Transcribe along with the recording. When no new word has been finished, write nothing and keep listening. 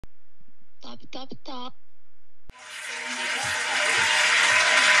top.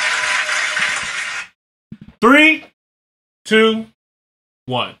 3, 2,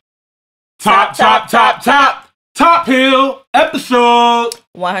 1. Top Hill episode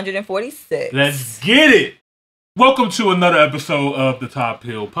 146. Let's get it. Welcome to another episode of the Top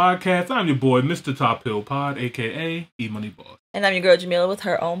Hill Podcast. I'm your boy, Mr. Top Hill Pod, aka E-Money Boss. And I'm your girl, Jamila, with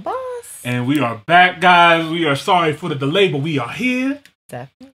her own boss. And we are back, guys. We are sorry for the delay, but we are here.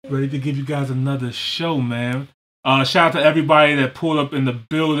 Definitely. Ready to give you guys another show, man. Shout out to everybody that pulled up in the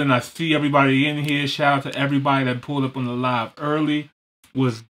building. I see everybody in here. Shout out to everybody that pulled up on the live early.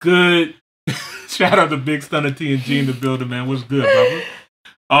 Was good. Shout out to Big Stunner TNG in the building, man. What's good, brother?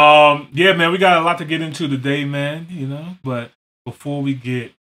 Yeah, man, we got a lot to get into today, man, you know. But before we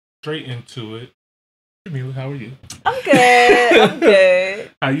get straight into it, Jamila, how are you? I'm good. I'm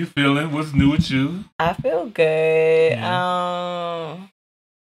good. How you feeling? What's new with you? I feel good. Yeah.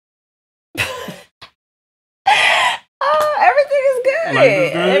 Everything is good. Life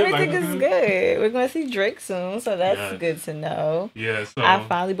is good? Everything is good. We're going to see Drake soon, so that's good to know. Yeah, so I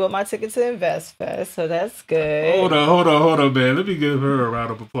finally bought my ticket to Investfest, so that's good. Hold on, man. Let me give her a round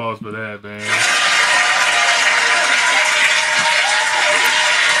of applause for that, man.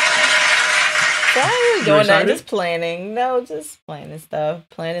 So I ain't really doing nothing, just planning. No, just planning stuff.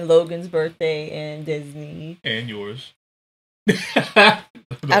 Planning Logan's birthday in Disney. And yours. I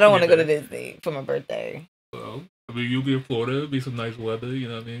don't want to go to Disney for my birthday. Well, I mean, you'll be in Florida. It'll be some nice weather, you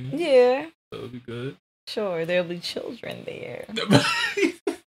know what I mean? Yeah. So it'll be good. Sure, there'll be children there.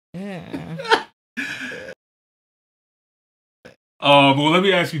 Yeah. Well, let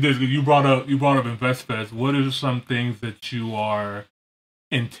me ask you this, because you brought up Investfest. What are some things that you are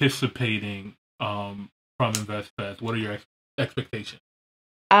anticipating from Investfest? What are your expectations?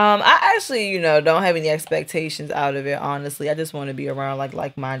 I actually, don't have any expectations out of it, honestly. I just want to be around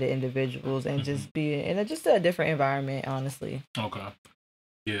like-minded individuals and just be in just a different environment, honestly. Okay.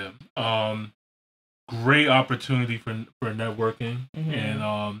 Yeah. Great opportunity for networking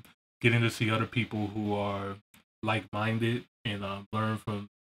and getting to see other people who are like-minded and learn from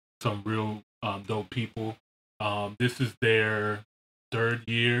some real dope people. This is their third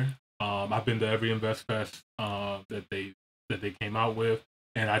year. I've been to every Investfest that they came out with.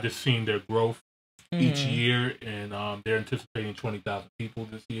 And I just seen their growth each year, and they're anticipating 20,000 people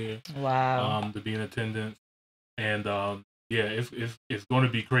this year. Wow! To be in attendance, and yeah, it's going to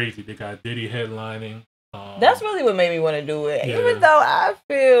be crazy. They got Diddy headlining. That's really what made me want to do it. Yeah. Even though I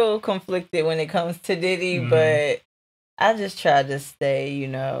feel conflicted when it comes to Diddy, but I just try to stay,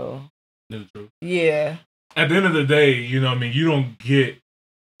 neutral. Yeah. At the end of the day, you don't get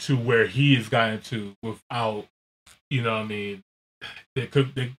to where he has gotten to without,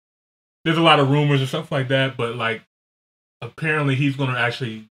 there's a lot of rumors and stuff like that, but apparently he's going to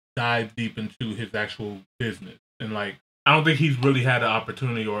actually dive deep into his actual business. And I don't think he's really had an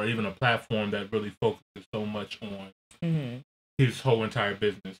opportunity or even a platform that really focuses so much on his whole entire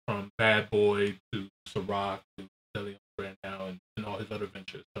business, from Bad Boy to Ciroc to Deli Brand now and all his other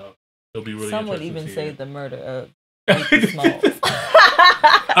ventures. So it'll be really Some would interesting. even to say see the murder of Smalls.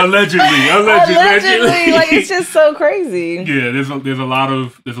 Allegedly. It's just so crazy. Yeah, there's a lot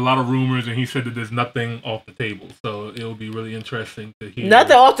of rumors, and he said that there's nothing off the table. So it'll be really interesting to hear.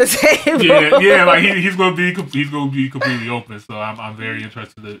 Nothing off the table. Yeah, he's gonna be completely open. So I'm very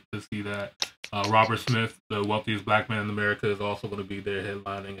interested to see that. Robert Smith, the wealthiest black man in America, is also going to be there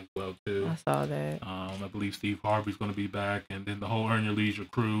headlining as well too. I saw that. I believe Steve Harvey's going to be back, and then the whole Earn Your Leisure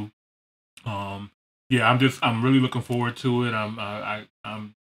crew. Yeah, I'm really looking forward to it. I'm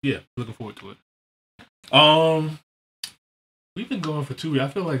looking forward to it. We've been going for 2 weeks. I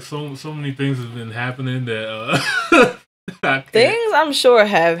feel like so many things have been happening that things I'm sure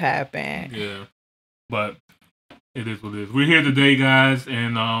have happened. Yeah, but it is what it is. We're here today, guys,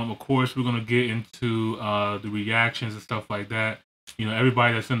 and of course we're gonna get into the reactions and stuff like that.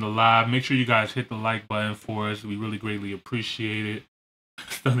 Everybody that's in the live, make sure you guys hit the like button for us. We really greatly appreciate it.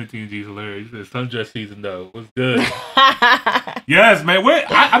 Stunning TNG is hilarious. He said, Sundress season though. What's good? Yes, man.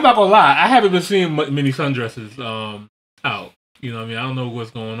 I'm not gonna lie. I haven't been seeing many sundresses out. You know what I mean? I don't know what's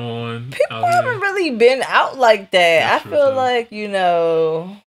going on. People haven't really been out like that. I feel like, it's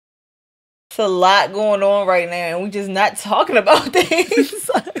a lot going on right now, and we're just not talking about things.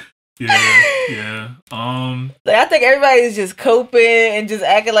 Yeah. I think everybody's just coping and just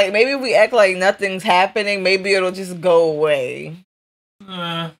acting like, maybe if we act like nothing's happening, maybe it'll just go away.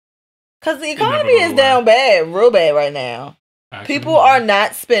 Because the economy is down bad, real bad right now. Actually, people are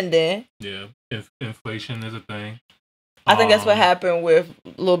not spending. Yeah, inflation is a thing. I think that's what happened with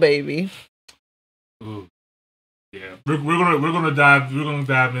Lil Baby. Ooh. Yeah, we're gonna dive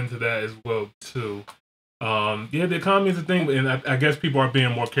into that as well too. Yeah, the economy is a thing, and I guess people are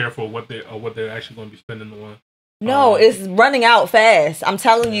being more careful what they're actually going to be spending on. No, it's running out fast. I'm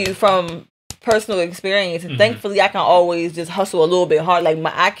telling you from personal experience, and thankfully I can always just hustle a little bit hard. Like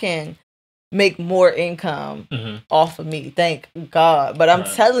I can make more income off of me, thank God. But I'm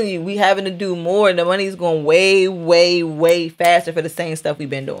telling you, we having to do more, and the money's going way, way, way faster for the same stuff we've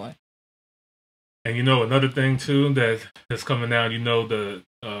been doing. And another thing too that's coming down.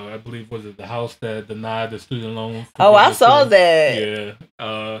 I believe was it the House that denied the student loans. Oh, I saw that.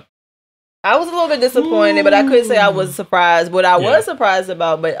 Yeah. I was a little bit disappointed, but I couldn't say I was surprised. What I was surprised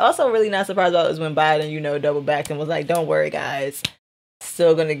about, but also really not surprised about, is when Biden, double backed and was like, "Don't worry, guys,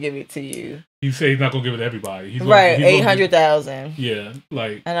 still gonna give it to you." He said he's not gonna give it to everybody. He's 800,000. Yeah,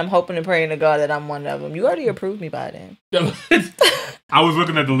 like. And I'm hoping and praying to God that I'm one of them. You already approved me, Biden. I was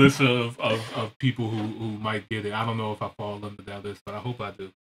looking at the list of people who might get it. I don't know if I fall under that list, but I hope I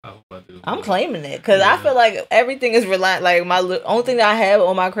do. I'm claiming it because I feel like everything is reliant. Like only thing that I have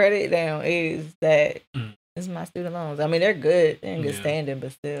on my credit down is that it's my student loans. I mean, they're good, they're in good standing,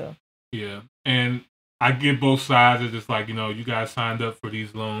 but still. Yeah, and I get both sides. It's just like you guys signed up for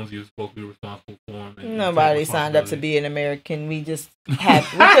these loans. You're supposed to be responsible for them. Nobody signed up to be an American. We just we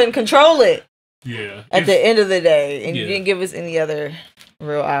couldn't control it. Yeah. At the end of the day, and you didn't give us any other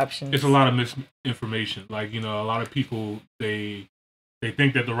real options. It's a lot of misinformation. Like a lot of people they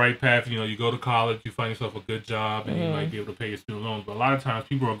think that the right path. You go to college, you find yourself a good job, and you might be able to pay your student loans. But a lot of times,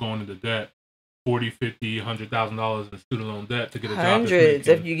 people are going into debt. $40,000, $50,000, $100,000 in student loan debt to get a job. Hundreds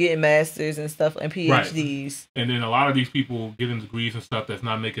if you get masters and stuff and PhDs. Right. And then a lot of these people getting degrees and stuff that's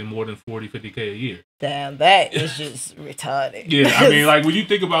not making more than $40,000, $50,000 a year. Damn, that is just retarded. Yeah, I mean, like when you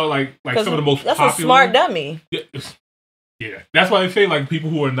think about like some of the most that's popular, a smart dummy. Yeah, that's why they say like people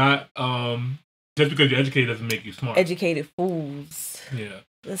who are not just because you're educated doesn't make you smart. Educated fools. Yeah,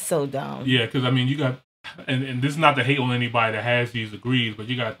 that's so dumb. Yeah, because I mean, you got. And this is not to hate on anybody that has these degrees, but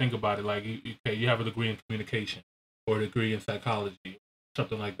you got to think about it. Like, you have a degree in communication or a degree in psychology,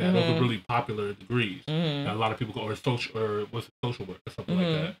 something like that. Those are really popular degrees. And a lot of people go, or social work or something like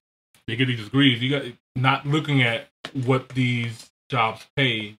that. They get these degrees. You got not looking at what these jobs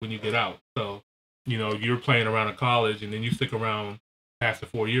pay when you get out. So, you're playing around in college, and then you stick around past the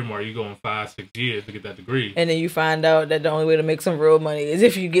 4-year mark. You go in 5-6 years to get that degree, and then you find out that the only way to make some real money is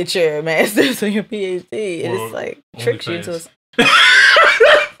if you get your master's or your PhD. And it's like tricks you into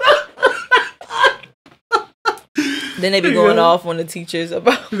Then they be going off on the teachers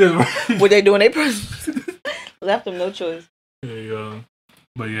about what they doing. They left them no choice.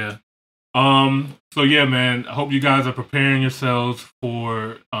 But yeah. So yeah, man. I hope you guys are preparing yourselves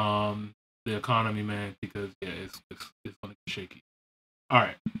for the economy, man, because it's gonna get shaky. All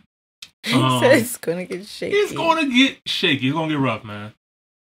right. He said it's gonna get shaky. It's gonna get shaky. It's gonna get rough, man.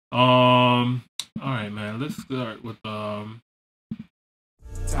 All right, man. Let's start with top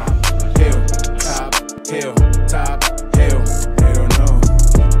hill.